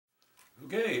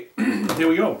Okay, here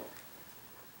we go.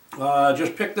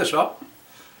 Just picked this up.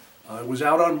 I was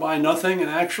out on Buy Nothing, and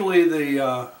actually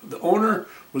the owner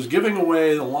was giving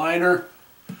away the liner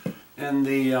and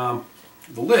the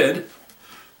lid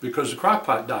because the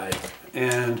Crockpot died,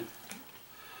 and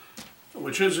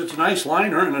it's a nice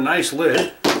liner and a nice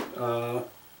lid. That's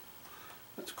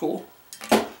cool.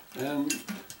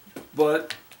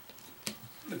 But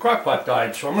the Crockpot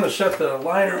died, so I'm going to set the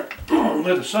liner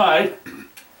lid aside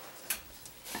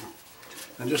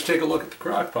and just take a look at the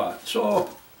Crockpot.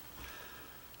 So,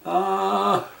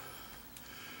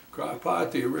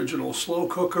 Crockpot, the original slow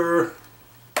cooker.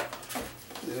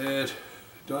 It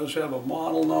does have a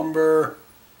model number.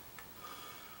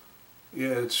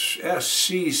 It's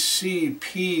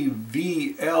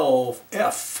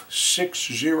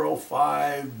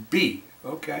SCCPVLF605B.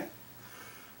 Okay.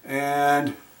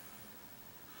 And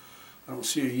I don't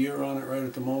see a year on it right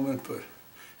at the moment, but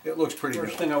it looks pretty good.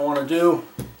 First thing I want to do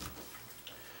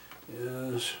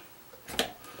is, I'm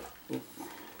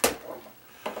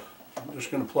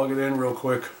just going to plug it in real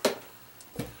quick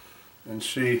and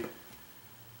see if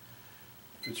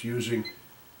it's using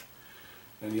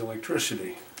any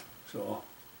electricity. So,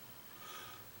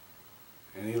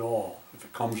 any at all, if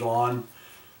it comes on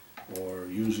or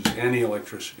uses any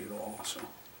electricity at all. So,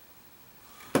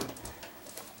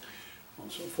 well,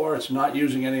 so far it's not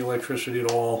using any electricity at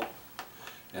all,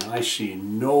 and I see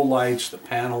no lights, the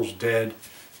panel's dead,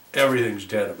 everything's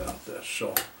dead about this.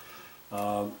 So,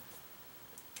 kind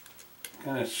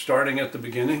of starting at the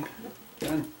beginning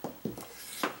again.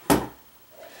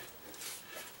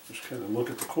 Just kind of look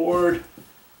at the cord.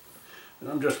 And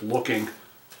I'm just looking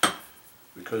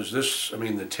because this,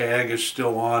 the tag is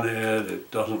still on it.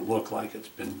 It doesn't look like it's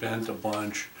been bent a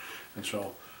bunch. And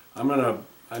so I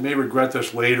may regret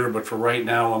this later, but for right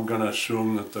now I'm going to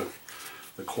assume that the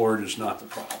cord is not the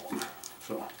problem.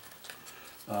 So,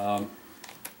 as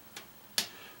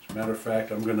a matter of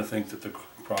fact, I'm going to think that the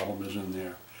problem is in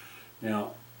there.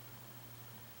 Now,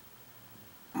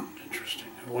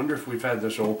 interesting. I wonder if we've had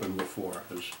this open before,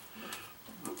 because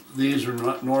these are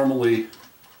not normally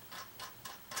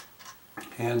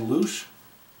hand loose,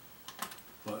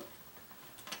 but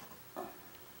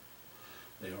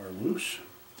they are loose.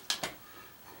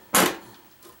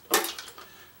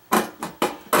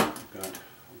 Got a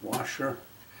washer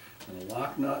and a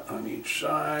lock nut on each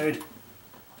side,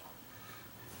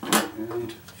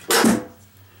 and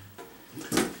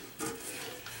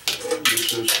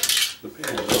this is the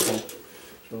pan.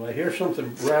 So I hear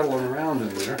something rattling around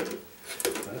in there.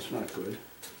 That's not good.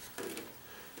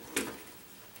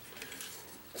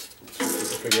 Let's see if we can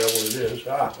figure out what it is.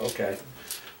 Ah, okay.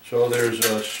 So there's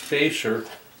a spacer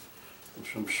of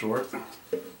some sort.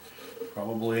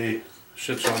 Probably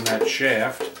sits on that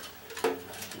shaft.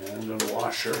 And a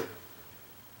washer.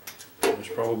 There's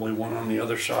probably one on the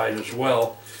other side as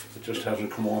well. It just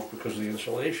hasn't come off because of the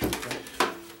insulation.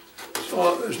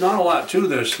 So there's not a lot to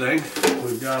this thing.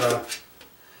 We've got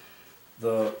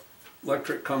the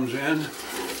electric comes in.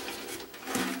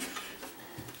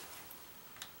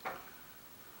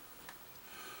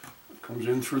 Comes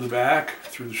in through the back,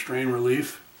 through the strain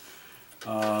relief.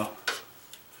 And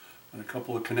a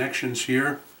couple of connections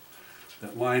here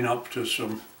that line up to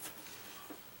some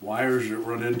wires that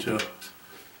run into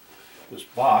this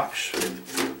box.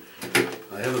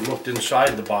 I haven't looked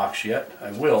inside the box yet.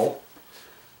 I will.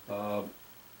 But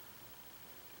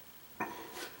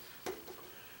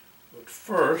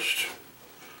first,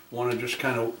 I want to just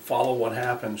kind of follow what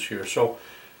happens here. So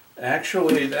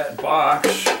actually that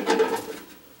box,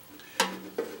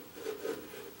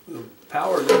 the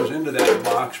power goes into that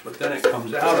box, but then it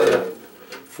comes out of that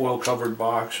foil covered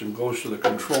box and goes to the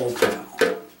control panel.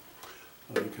 So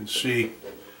you can see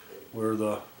where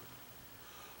the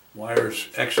wires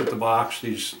exit the box.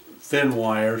 These thin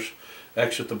wires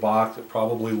exit the box at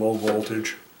probably low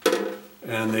voltage,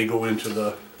 and they go into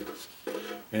the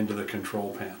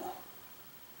control panel.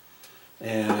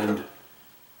 And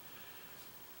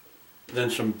then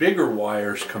some bigger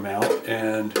wires come out,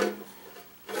 and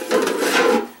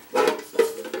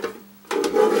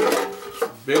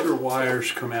bigger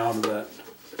wires come out of that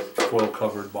foil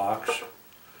covered box,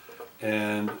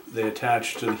 and they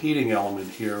attach to the heating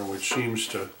element here, which seems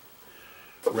to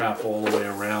wrap all the way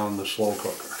around the slow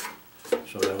cooker.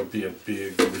 So that would be a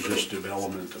big resistive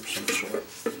element of some sort.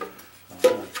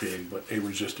 Not big, but a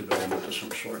resistive element of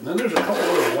some sort. And then there's a couple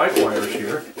other white wires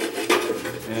here,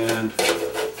 and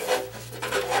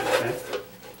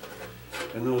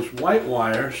those white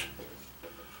wires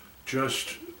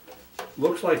just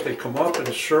looks like they come up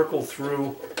and circle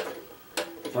through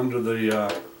under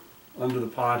the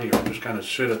pot here, and just kind of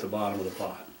sit at the bottom of the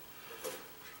pot.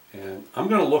 And I'm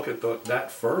going to look at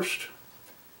that first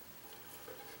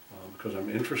because I'm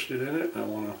interested in it. I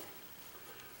want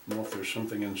to know if there's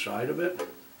something inside of it.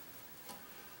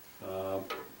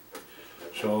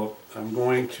 So I'm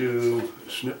going to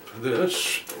snip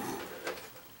this.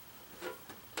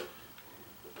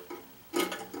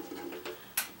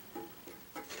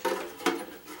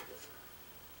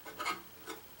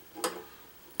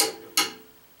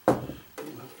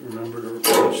 Remember to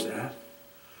replace that.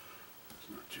 It's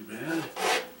not too bad.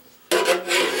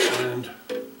 And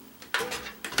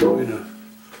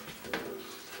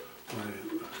my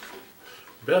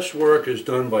best work is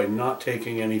done by not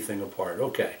taking anything apart.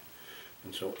 Okay.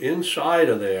 And so inside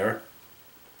of there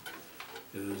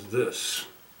is this.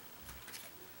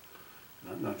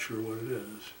 And I'm not sure what it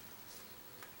is.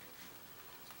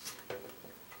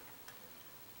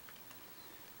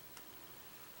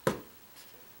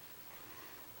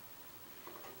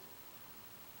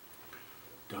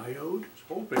 Diode. I was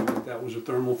hoping that that was a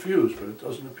thermal fuse, but it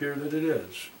doesn't appear that it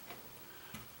is.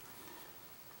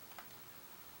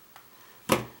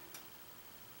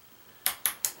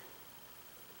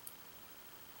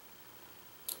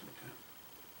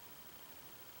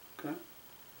 Okay.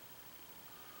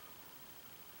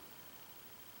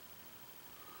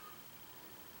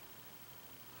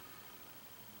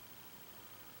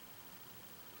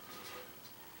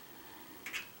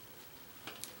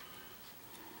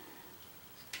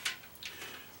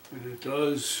 And it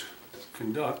does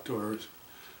conduct, or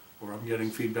I'm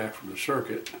getting feedback from the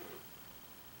circuit.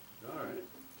 All right,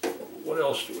 what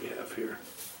else do we have here?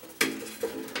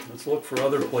 Let's look for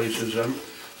other places.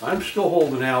 I'm still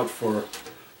holding out for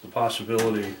the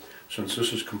possibility, since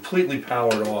this is completely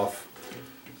powered off,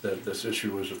 that this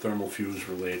issue is a thermal fuse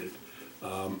related.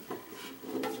 I'm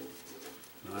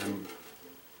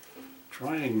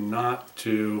trying not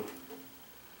to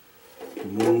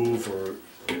move or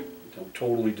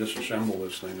totally disassemble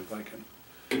this thing if I can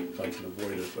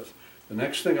avoid it. But the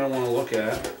next thing I want to look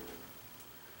at,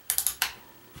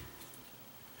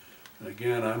 and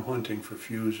again I'm hunting for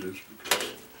fuses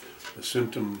because the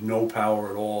symptom no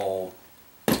power at all,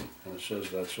 and it says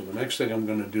that. So the next thing I'm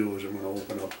going to do is I'm going to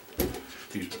open up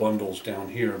these bundles down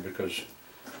here, because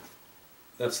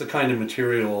that's the kind of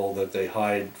material that they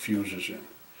hide fuses in.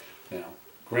 Now,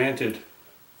 granted,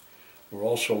 we're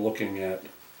also looking at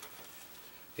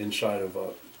inside of a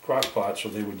crockpot, so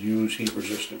they would use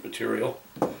heat-resistant material.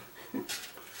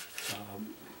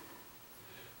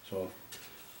 So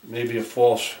maybe a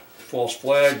false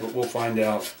flag, but we'll find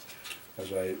out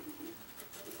as I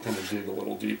kind of dig a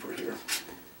little deeper here.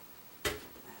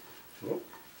 Whoop.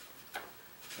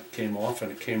 That came off,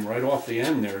 and it came right off the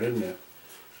end there, didn't it?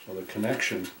 So the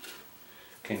connection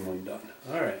came undone.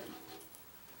 All right.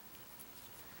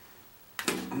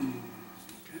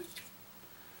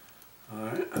 All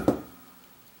right,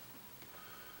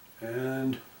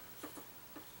 and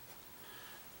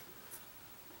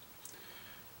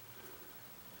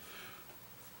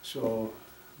so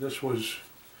this was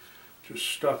just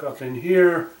stuck up in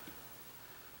here,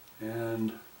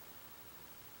 and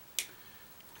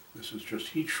this is just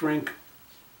heat shrink.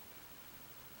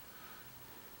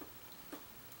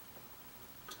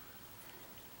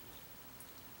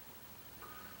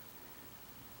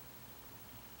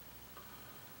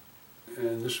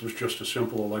 And this was just a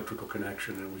simple electrical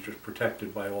connection, and it was just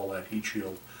protected by all that heat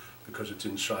shield because it's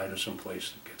inside of some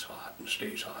place that gets hot and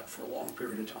stays hot for a long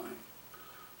period of time.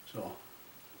 So,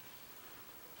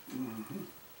 here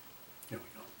we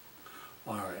go.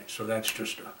 All right, so that's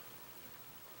just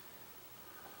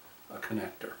a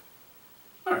connector.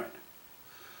 All right.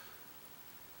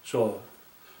 So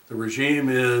the regime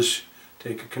is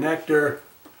take a connector,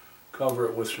 cover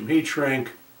it with some heat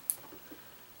shrink,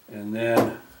 and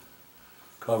then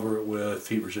cover it with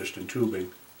heat-resistant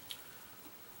tubing.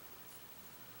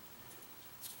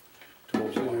 So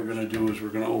what we're going to do is we're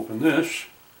going to open this.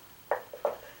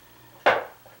 To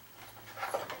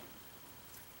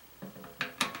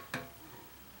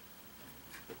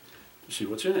see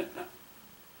what's in it.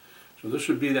 So this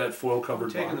would be that foil-covered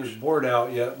box. I haven't taken this board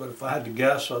out yet, but if I had to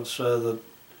guess, I'd say that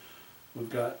we've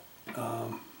got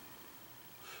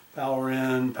power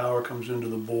in, power comes into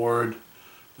the board.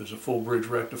 There's a full bridge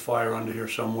rectifier under here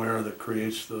somewhere that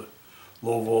creates the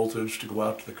low voltage to go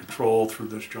out to the control through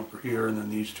this jumper here, and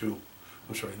then these two,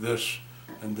 I'm sorry, this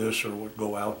and this are what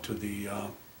go out to the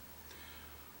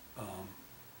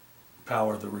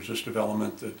power the resistive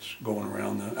element that's going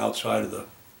around the outside of the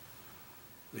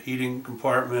heating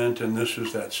compartment, and this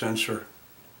is that sensor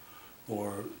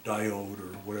or diode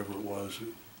or whatever it was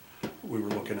that we were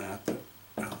looking at.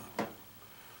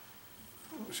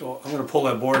 So I'm going to pull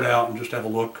that board out and just have a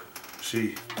look,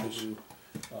 see.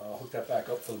 hook that back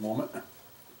up for the moment.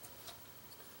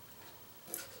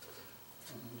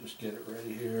 Just get it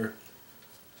ready here.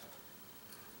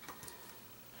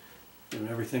 Give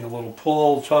everything a little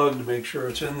pull, tug to make sure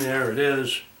it's in there. It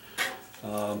is.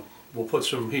 We'll put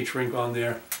some heat shrink on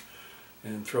there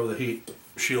and throw the heat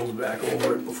shield back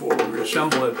over it before we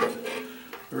reassemble it. But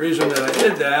the reason that I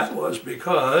did that was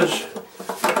because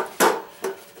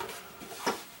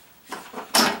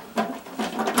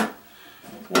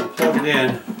we'll plug it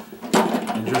in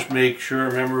and just make sure.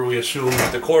 Remember, we assumed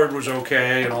that the cord was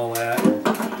okay and all that.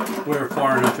 We're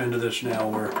far enough into this now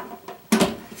where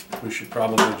we should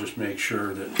probably just make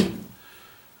sure that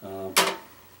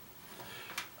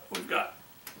we've got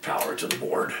power to the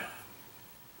board.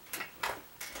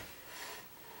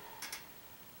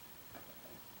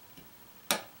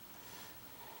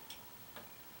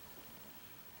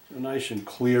 So nice and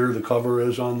clear the cover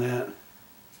is on that.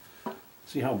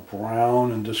 See how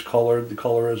brown and discolored the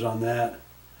color is on that?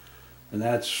 And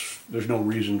there's no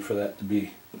reason for that to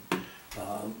be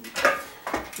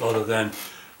other than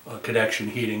a connection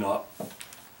heating up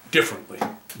differently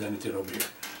than it did over here.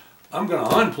 I'm going to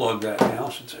unplug that now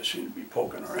since I seem to be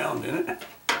poking around in it,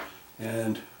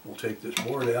 and we'll take this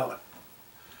board out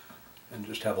and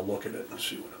just have a look at it and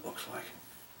see what it looks like.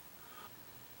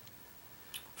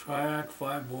 Triac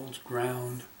 5 volts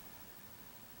ground,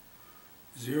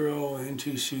 0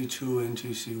 NTC2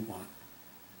 NTC1,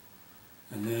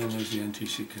 and then there's the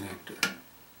NTC connector.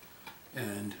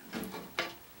 And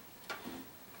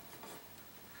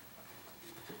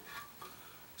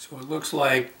so it looks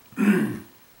like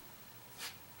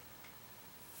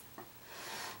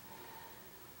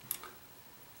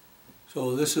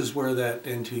so this is where that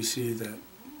NTC, that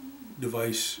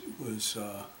device was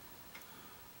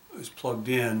plugged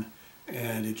in,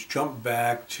 and it's jumped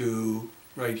back to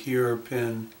right here,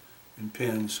 pin and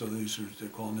pin. So these are, they're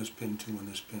calling this pin 2 and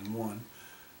this pin 1,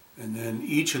 and then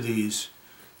each of these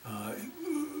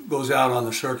goes out on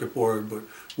the circuit board. But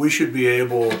we should be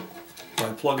able,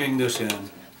 by plugging this in,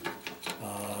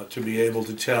 to be able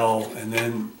to tell, and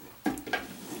then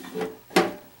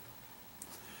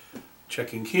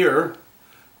checking here,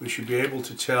 we should be able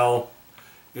to tell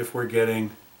if we're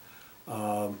getting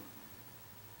 5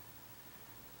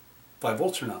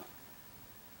 volts or not.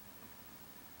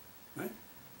 Right?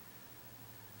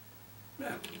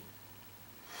 Yeah.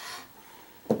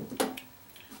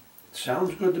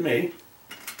 Sounds good to me.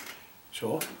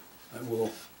 So I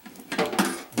will,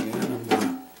 again, I'm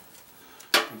going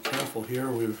to be careful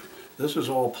here. This is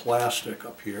all plastic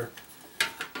up here.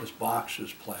 This box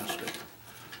is plastic.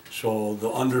 So the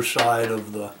underside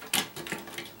of the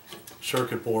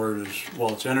circuit board is,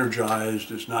 while it's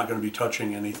energized, is not going to be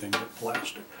touching anything but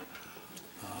plastic.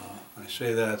 I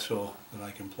say that so that I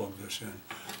can plug this in.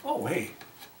 Oh, hey,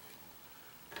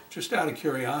 just out of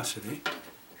curiosity,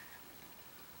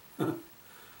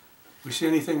 we see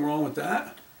anything wrong with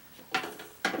that?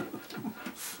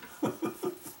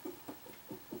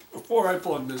 Before I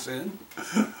plug this in.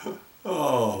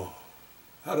 Oh,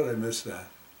 how did I miss that?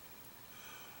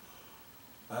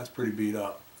 That's pretty beat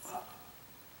up.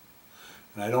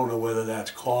 And I don't know whether that's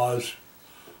cause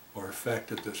or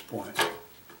effect at this point.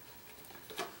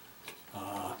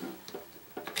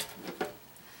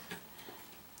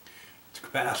 It's a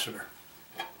capacitor,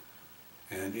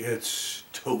 and it's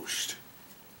toast.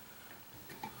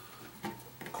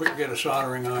 Quick, get a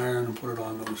soldering iron and put it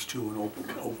on those two and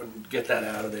open, get that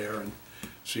out of there and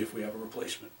see if we have a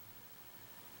replacement.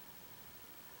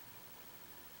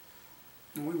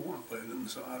 And we want lead in the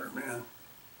solder, man.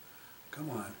 Come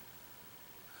on.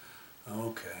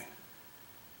 Okay.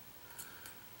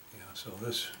 Yeah, so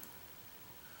this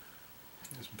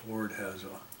board has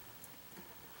a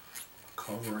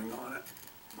covering on it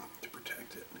to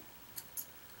protect it,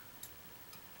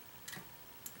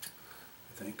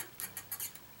 I think.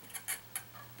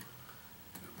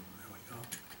 There we go.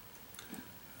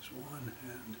 There's one,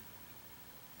 and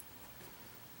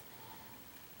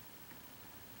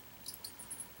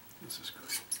this is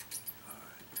good.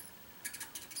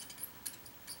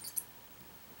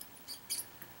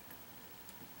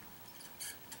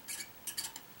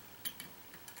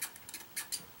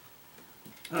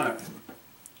 All right. All right.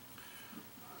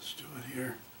 Let's do it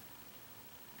here.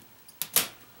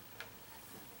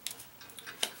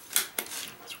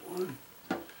 That's one.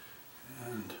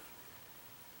 And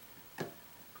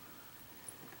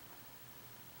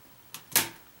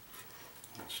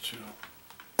that's two.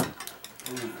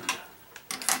 And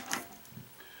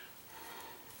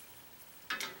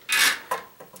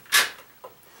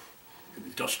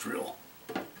industrial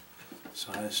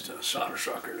sized solder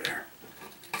sucker there.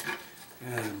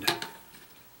 And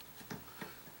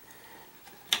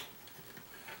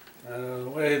out of the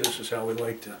way. This is how we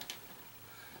like to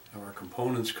have our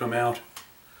components come out.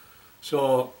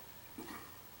 So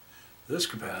this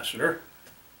capacitor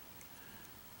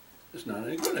is not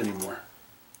any good anymore.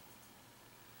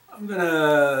 I'm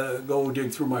gonna go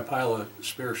dig through my pile of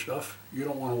spare stuff. You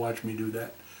don't want to watch me do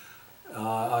that.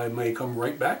 I may come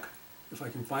right back if I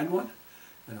can find one,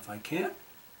 and if I can't,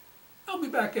 I'll be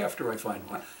back after I find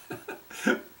one.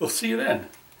 We'll see you then.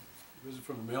 Visit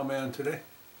from the mailman today,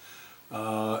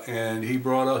 and he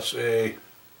brought us a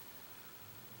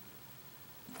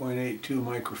 0.82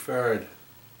 microfarad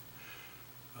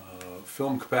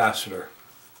film capacitor.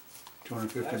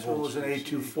 250 volts. That one was an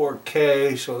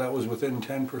A24K, so that was within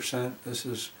 10%. This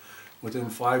is within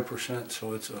 5%,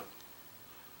 so it's a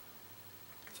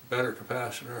better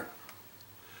capacitor.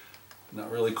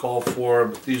 Not really called for,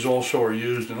 but these also are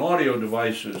used in audio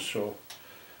devices, so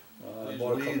I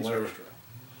bought a couple extra.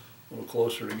 A little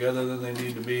closer together than they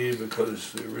need to be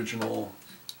because the original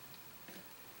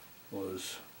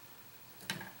was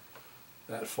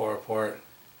that far apart.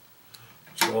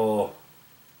 So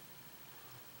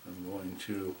I'm going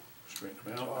to straighten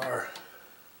them out. Are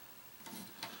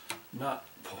not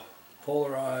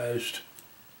polarized.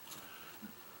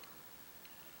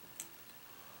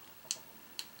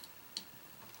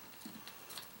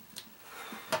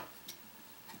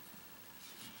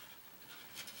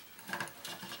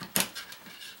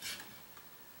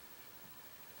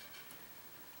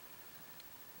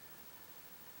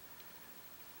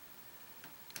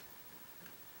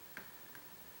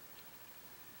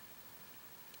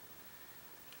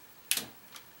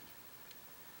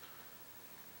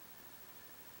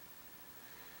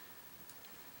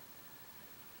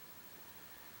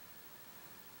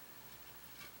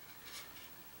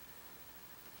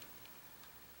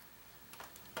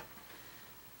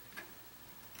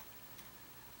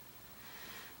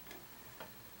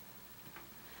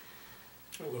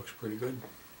 It looks pretty good.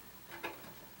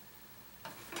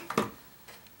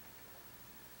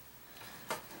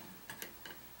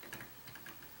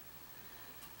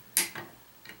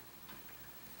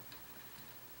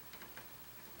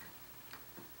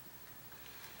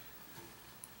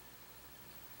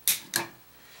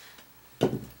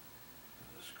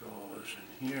 This goes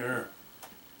in here.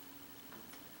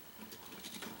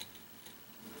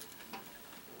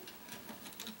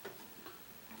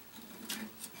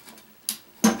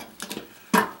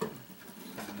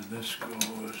 This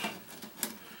goes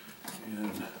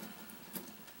in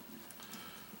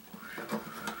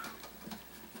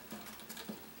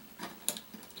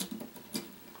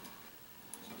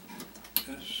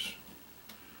this.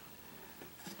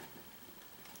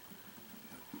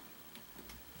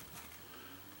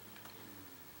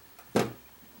 There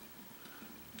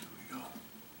we go.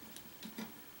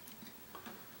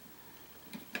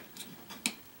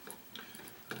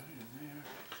 Right in there.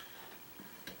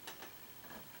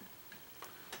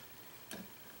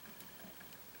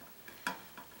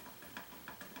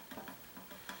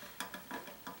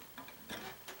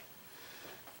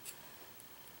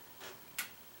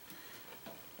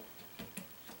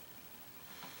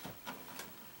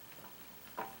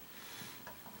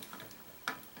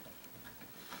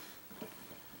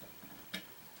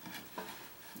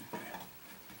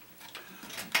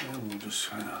 And we'll just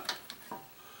kind of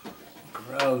look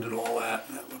around at all that,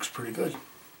 and that looks pretty good.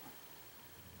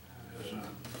 There's a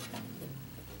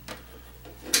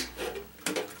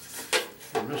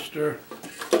thermistor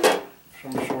of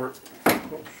some sort.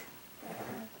 Oops.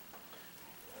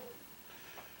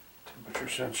 Temperature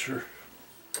sensor.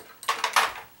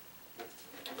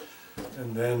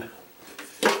 And then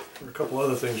there were a couple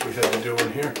other things we had to do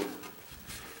in here.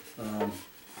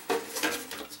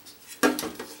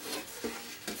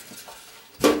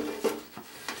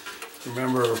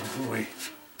 Remember when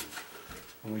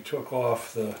we took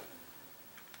off the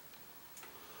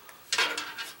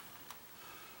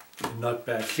nut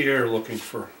back here looking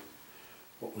for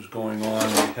what was going on,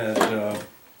 we had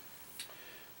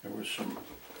there was some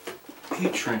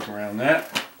heat shrink around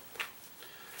that,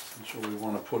 and so we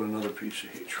want to put another piece of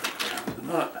heat shrink around the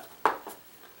nut.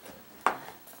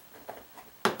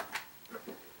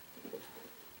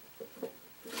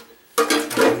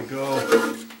 There we go.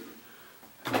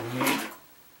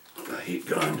 Heat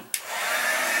gun.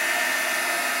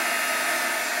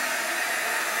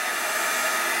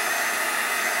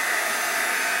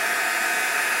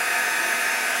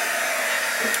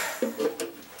 There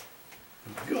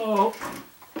we go.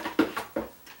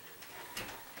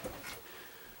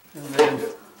 And then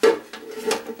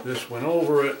this went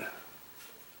over it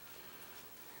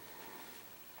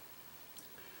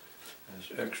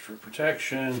as extra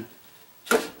protection.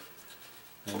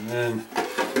 And then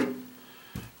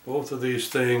both of these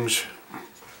things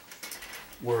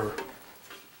were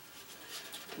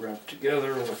wrapped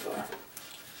together with a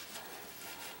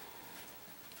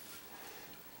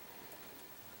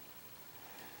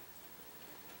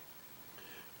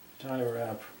tie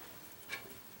wrap.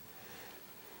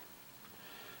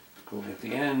 Go at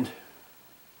the end.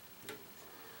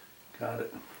 Got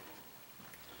it.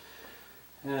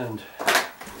 And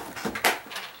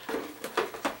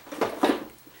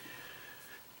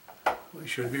we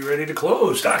should be ready to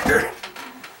close, Doctor.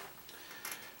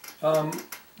 But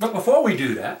before we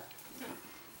do that,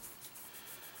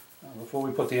 before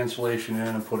we put the insulation in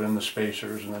and put in the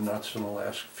spacers and the nuts and the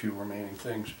last few remaining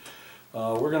things,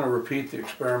 we're going to repeat the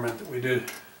experiment that we did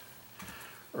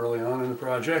early on in the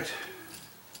project.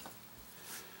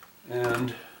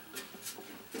 And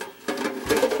we're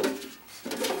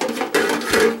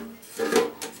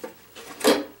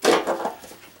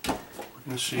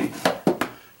going to see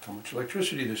how much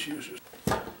electricity this uses.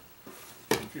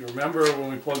 If you remember,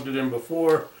 when we plugged it in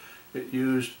before, it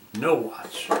used no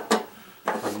watts.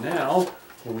 And now,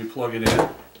 when we plug it in,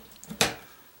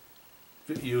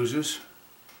 it uses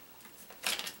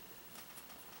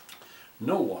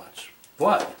no watts.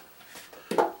 But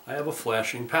I have a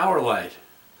flashing power light,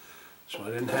 so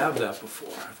I didn't have that before.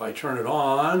 If I turn it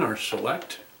on or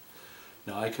select,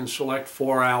 now I can select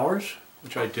 4 hours,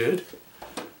 which I did,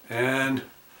 and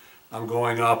I'm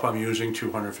going up, I'm using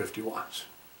 250 watts.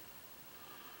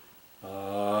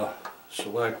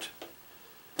 Select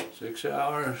 6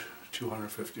 hours,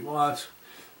 250 watts.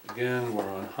 Again,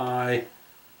 we're on high.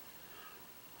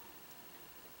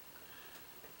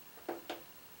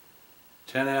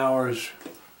 "10 hours,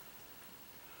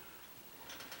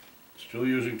 still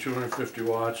using 250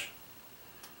 watts.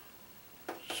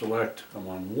 Select, I'm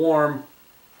on warm.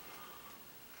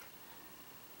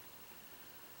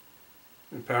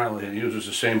 Apparently it uses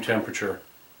the same temperature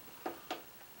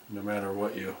no matter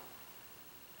what you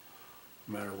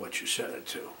set it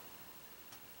to.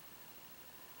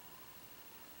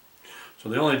 So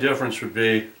the only difference would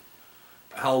be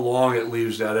how long it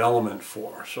leaves that element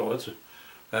for. So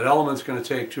that element's going to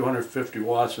take 250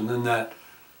 watts, and then that,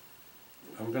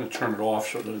 I'm going to turn it off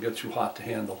so it doesn't get too hot to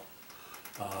handle.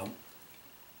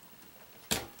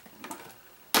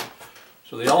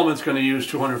 So the element's going to use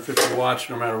 250 watts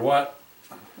no matter what.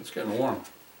 It's getting warm.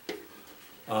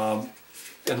 And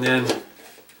then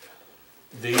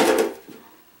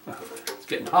it's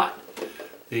getting hot.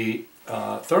 The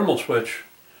thermal switch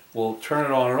will turn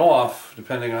it on and off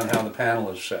depending on how the panel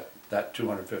is set, that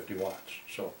 250 watts.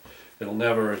 So it'll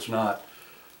never, it's not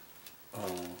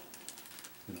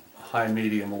high,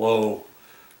 medium, low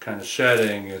kind of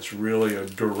setting. It's really a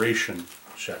duration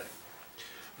setting.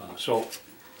 So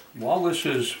while this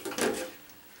is,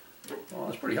 well,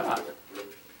 it's pretty hot.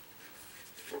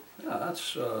 Yeah,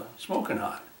 that's smoking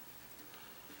hot.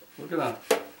 We're gonna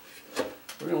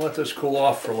let this cool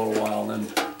off for a little while, and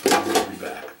then we'll be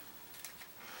back.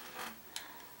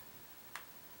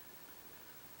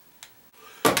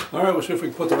 All right, we'll see if we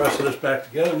can put the rest of this back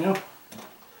together now.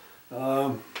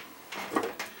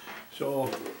 So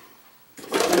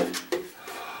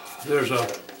there's a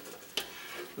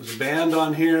band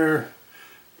on here.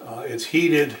 It's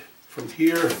heated from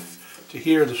here to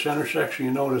here. The center section,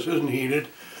 you notice, isn't heated,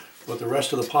 but the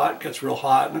rest of the pot gets real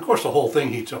hot, and of course the whole thing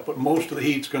heats up, but most of the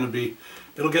heat's going to be,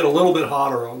 it'll get a little bit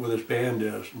hotter where this band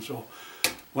is. And so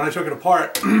when I took it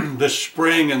apart, this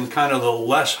spring and kind of the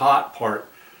less hot part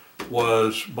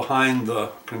was behind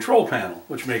the control panel,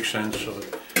 which makes sense, so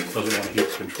it doesn't want to heat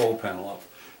the control panel up.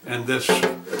 And this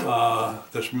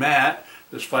this mat,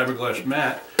 this fiberglass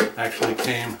mat, actually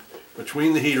came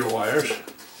between the heater wires.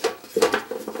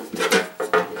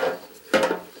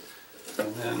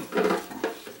 And then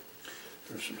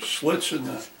there's some slits in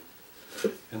the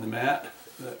mat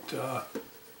that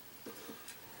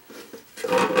like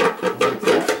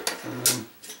that, and then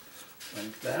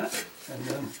like that, and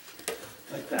then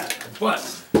like that. But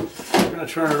we're going to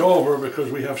turn it over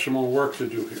because we have some more work to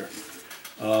do here.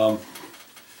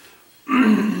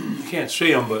 You can't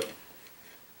see them, but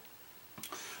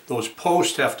those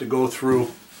posts have to go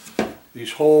through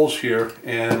these holes here,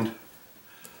 and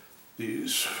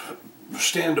these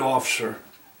standoffs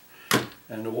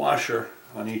and a washer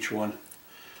on each one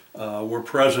were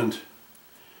present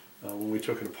when we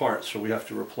took it apart, so we have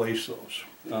to replace those.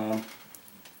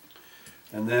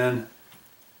 And then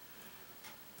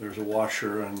there's a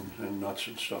washer and nuts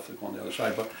and stuff that go on the other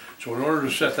side. But so in order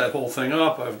to set that whole thing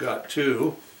up, I've got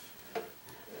to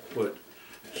put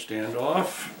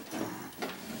standoff,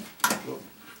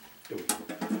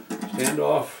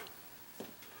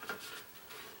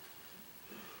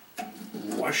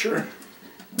 washer,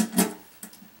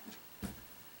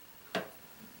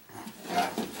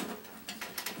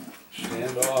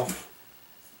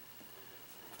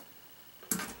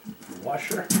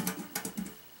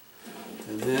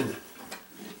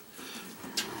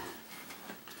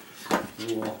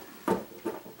 we will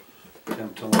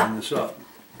attempt to line this up.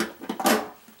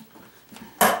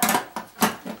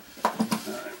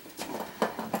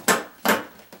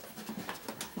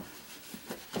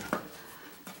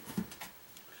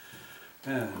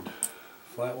 And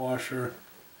flat washer,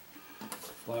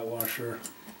 flat washer,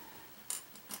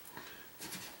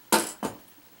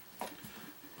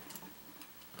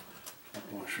 flat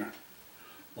washer,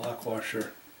 lock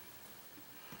washer,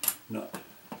 nut.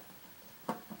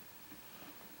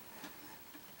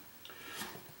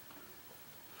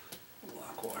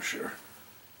 Lock washer,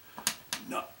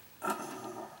 nut.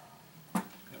 There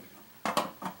we go.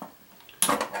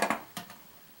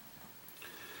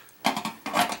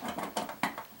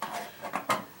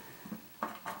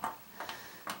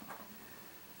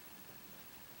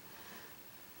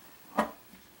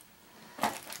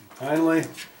 Finally,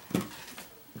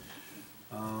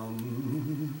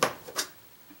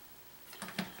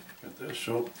 got this.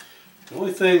 So the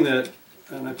only thing that,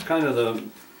 and it's kind of the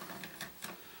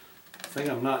thing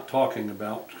I'm not talking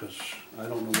about because I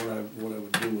don't know what I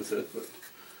would do with it, but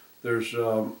there is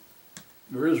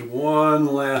one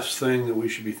last thing that we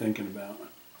should be thinking about,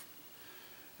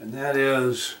 and that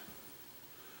is,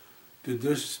 did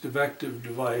this defective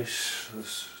device,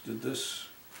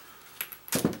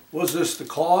 was this the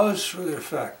cause or the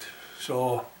effect?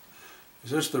 So is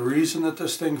this the reason that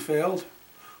this thing failed,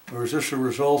 or is this a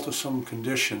result of some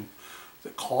condition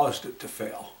that caused it to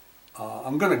fail?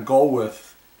 I'm going to go with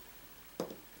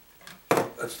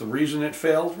that's the reason it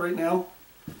failed right now,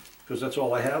 because that's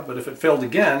all I have. But if it failed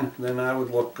again, then I would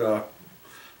look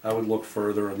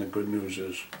further, and the good news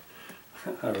is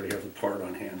I already have the part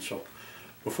on hand. So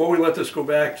before we let this go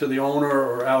back to the owner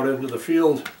or out into the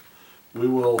field, we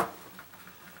will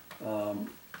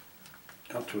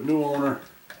out to a new owner.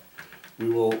 We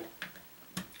will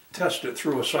test it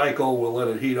through a cycle. We'll let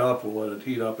it heat up. We'll let it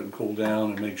heat up and cool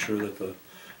down, and make sure that the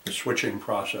switching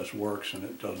process works, and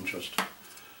it doesn't just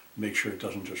make sure it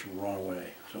doesn't just run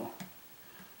away. So,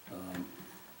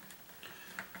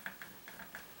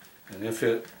 and if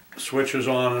it switches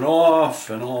on and off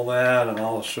and all that, and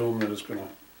I'll assume that it's going to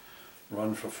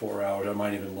run for 4 hours. I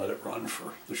might even let it run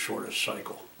for the shortest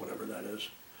cycle, whatever that is,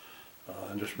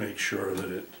 and just make sure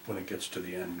that when it gets to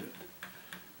the end,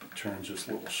 it turns its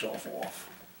little self off.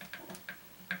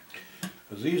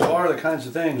 Because these are the kinds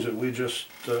of things that we just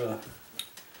kind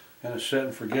of set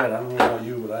and forget. I don't know about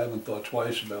you, but I haven't thought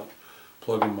twice about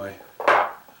plugging my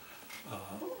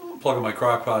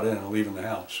crock pot in and leaving the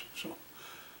house. So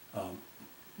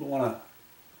we want to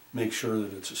make sure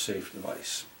that it's a safe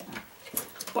device.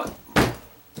 But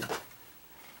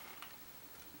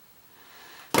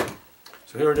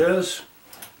so here it is.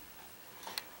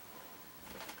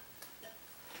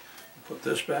 Put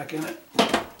this back in it,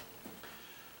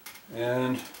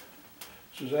 and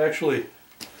this is actually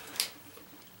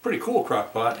pretty cool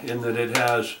crock pot in that it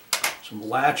has some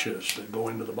latches that go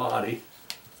into the body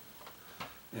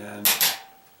and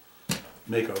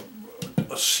make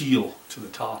a seal to the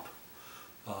top,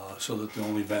 so that the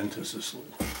only vent is this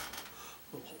little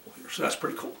hole here. So that's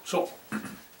pretty cool. So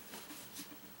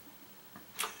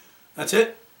that's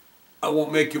it. I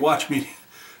won't make you watch me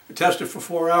test it for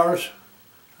 4 hours.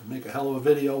 I'd make a hell of a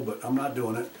video, but I'm not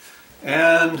doing it.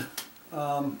 And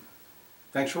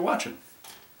thanks for watching.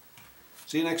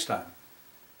 See you next time.